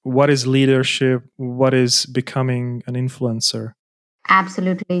what is leadership, what is becoming an influencer.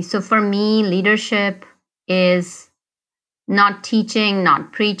 Absolutely. So for me, leadership is not teaching,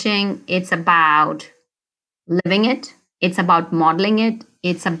 not preaching. It's about living it. It's about modeling it.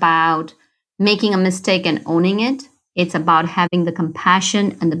 It's about making a mistake and owning it. It's about having the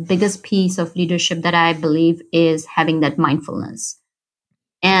compassion. And the biggest piece of leadership that I believe is having that mindfulness.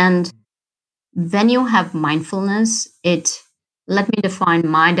 And when you have mindfulness, let me define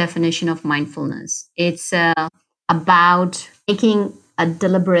my definition of mindfulness. It's about making a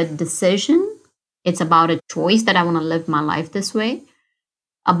deliberate decision. It's about a choice that I want to live my life this way,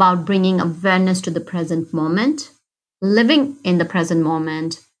 about bringing awareness to the present moment, living in the present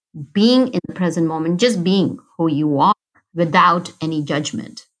moment, being in the present moment, just being who you are without any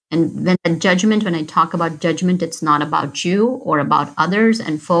judgment. And when I talk about judgment, it's not about you or about others.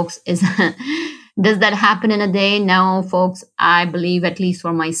 And folks, is does that happen in a day? No, folks, I believe, at least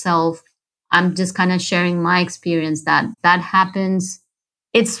for myself, I'm just kind of sharing my experience that happens.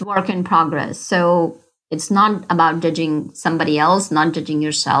 It's work in progress. So it's not about judging somebody else, not judging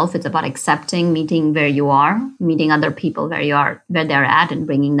yourself. It's about accepting, meeting where you are, meeting other people where you are, where they're at, and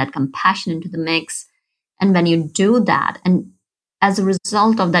bringing that compassion into the mix. And when you do that, and as a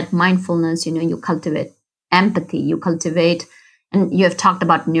result of that mindfulness, you cultivate empathy, you cultivate, and you have talked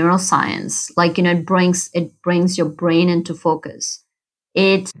about neuroscience, like, it brings your brain into focus.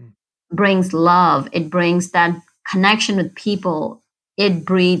 It brings love, it brings that connection with people, it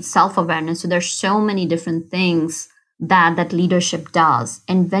breeds self-awareness. So there's so many different things that leadership does.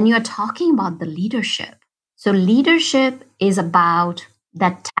 And when you're talking about the leadership, so leadership is about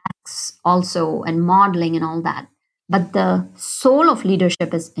that tasks also and modeling and all that. But the soul of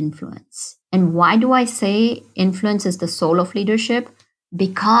leadership is influence. And why do I say influence is the soul of leadership?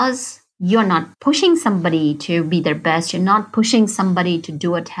 Because you're not pushing somebody to be their best. You're not pushing somebody to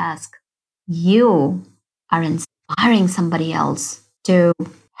do a task. You are inspiring somebody else to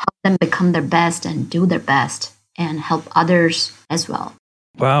help them become their best and do their best and help others as well.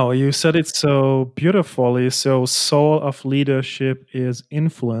 Wow, you said it so beautifully. So, soul of leadership is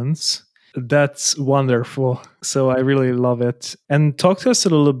influence. That's wonderful. So, I really love it. And talk to us a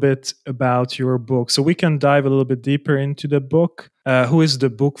little bit about your book. So, we can dive a little bit deeper into the book. Who is the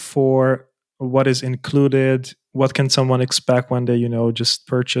book for? What is included? What can someone expect when they, just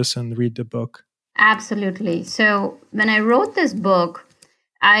purchase and read the book? Absolutely. So when I wrote this book,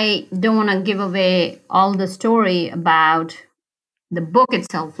 I don't want to give away all the story about the book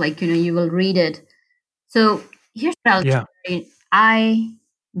itself. Like, you will read it. So here's what I'll Yeah. say. I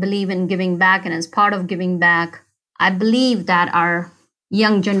believe in giving back. And as part of giving back, I believe that our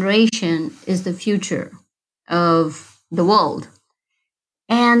young generation is the future of the world.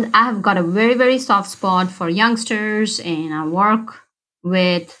 And I've got a very, very soft spot for youngsters, and I work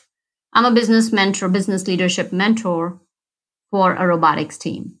with, I'm a business mentor, business leadership mentor for a robotics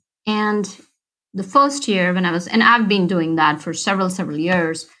team. And the first year when and I've been doing that for several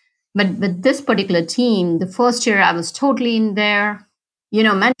years, but with this particular team, the first year I was totally in there,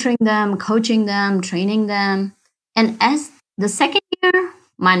 mentoring them, coaching them, training them. And as the second year,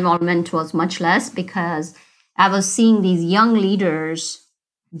 my involvement was much less because I was seeing these young leaders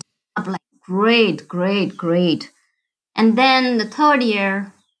up like great, great, great. And then the third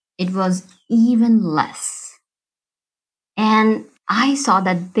year, it was even less. And I saw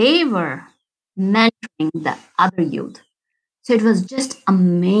that they were mentoring the other youth. So it was just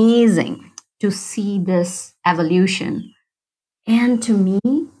amazing to see this evolution. And to me,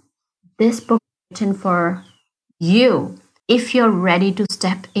 this book is written for you if you're ready to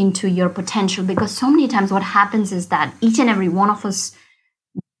step into your potential. Because so many times what happens is that each and every one of us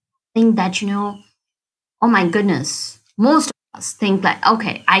think that, oh my goodness, most of us think like,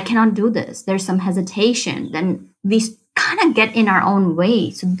 okay, I cannot do this. There's some hesitation. Then we kind of get in our own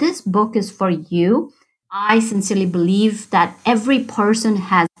way. So this book is for you. I sincerely believe that every person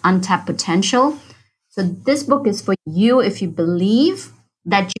has untapped potential. So this book is for you if you believe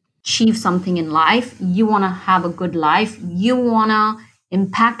that you achieve something in life, you want to have a good life, you want to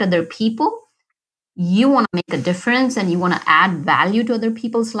impact other people, you want to make a difference, and you want to add value to other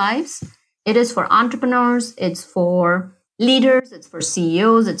people's lives. It is for entrepreneurs, it's for leaders, it's for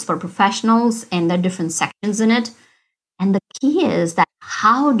CEOs, it's for professionals, and there are different sections in it. And the key is that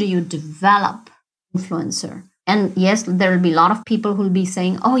how do you develop influencer? And yes, there will be a lot of people who will be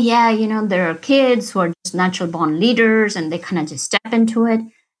saying, oh, yeah, there are kids who are just natural born leaders and they kind of just step into it.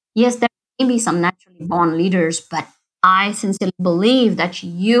 Yes, there may be some naturally born leaders, but I sincerely believe that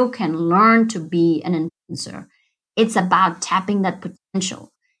you can learn to be an influencer. It's about tapping that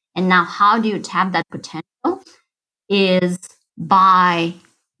potential. And now, how do you tap that potential? Is by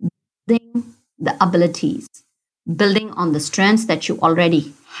building the abilities, building on the strengths that you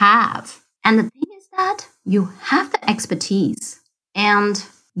already have. And the thing is that you have the expertise. And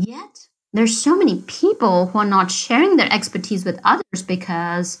yet, there's so many people who are not sharing their expertise with others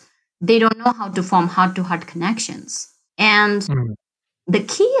because they don't know how to form heart to heart connections. And Mm. the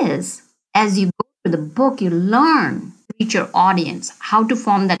key is, as you go through the book, you learn to reach your audience, how to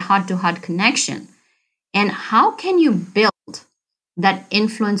form that heart to heart connection, and how can you build that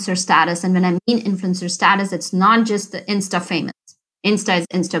influencer status. And when I mean influencer status, it's not just the Insta famous. Insta is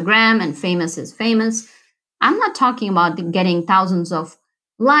Instagram and famous is famous. I'm not talking about getting thousands of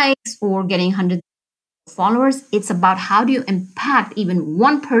likes or getting hundreds of followers. It's about how do you impact even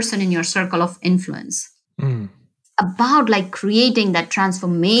one person in your circle of influence. Mm. About like creating that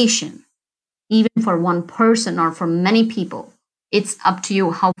transformation, even for one person or for many people. It's up to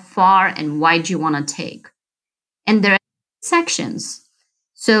you how far and wide you want to take. And there are sections.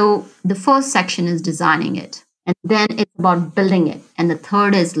 So the first section is designing it, and then it's about building it. And the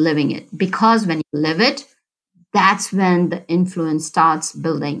third is living it. Because when you live it, that's when the influence starts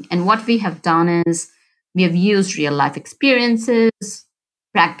building. And what we have done is we have used real life experiences,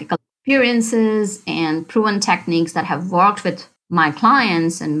 practical experiences, and proven techniques that have worked with my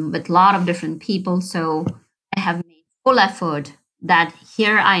clients and with a lot of different people. So I have made full effort that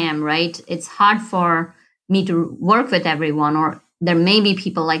here I am, right? It's hard for me to work with everyone, or there may be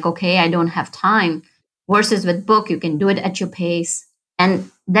people like, okay, I don't have time. Versus with book, you can do it at your pace.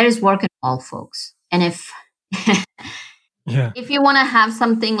 And there is work in all, folks. And Yeah. if you want to have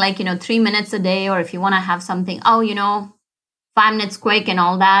something like 3 minutes a day, or if you want to have something 5 minutes quick and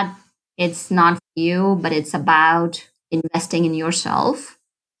all that, it's not for you. But it's about investing in yourself.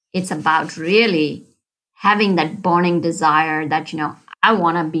 It's about really having that burning desire that I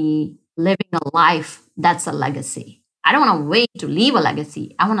want to be living a life that's a legacy. I don't want to wait to leave a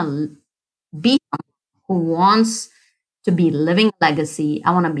legacy. I want to be someone who wants to be living a legacy.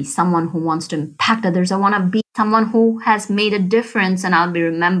 I want to be someone who wants to impact others. I want to be someone who has made a difference, and I'll be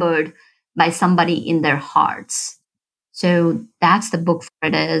remembered by somebody in their hearts. So that's the book for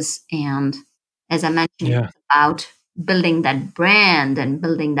it is. And as I mentioned, Yeah. it's about building that brand and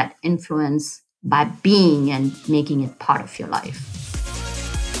building that influence by being and making it part of your life.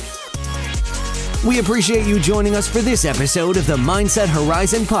 We appreciate you joining us for this episode of the Mindset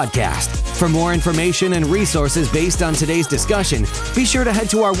Horizon podcast. For more information and resources based on today's discussion, be sure to head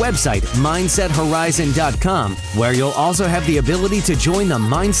to our website, mindsethorizon.com, where you'll also have the ability to join the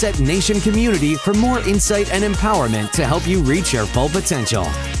Mindset Nation community for more insight and empowerment to help you reach your full potential.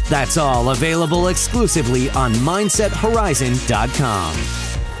 That's all available exclusively on mindsethorizon.com.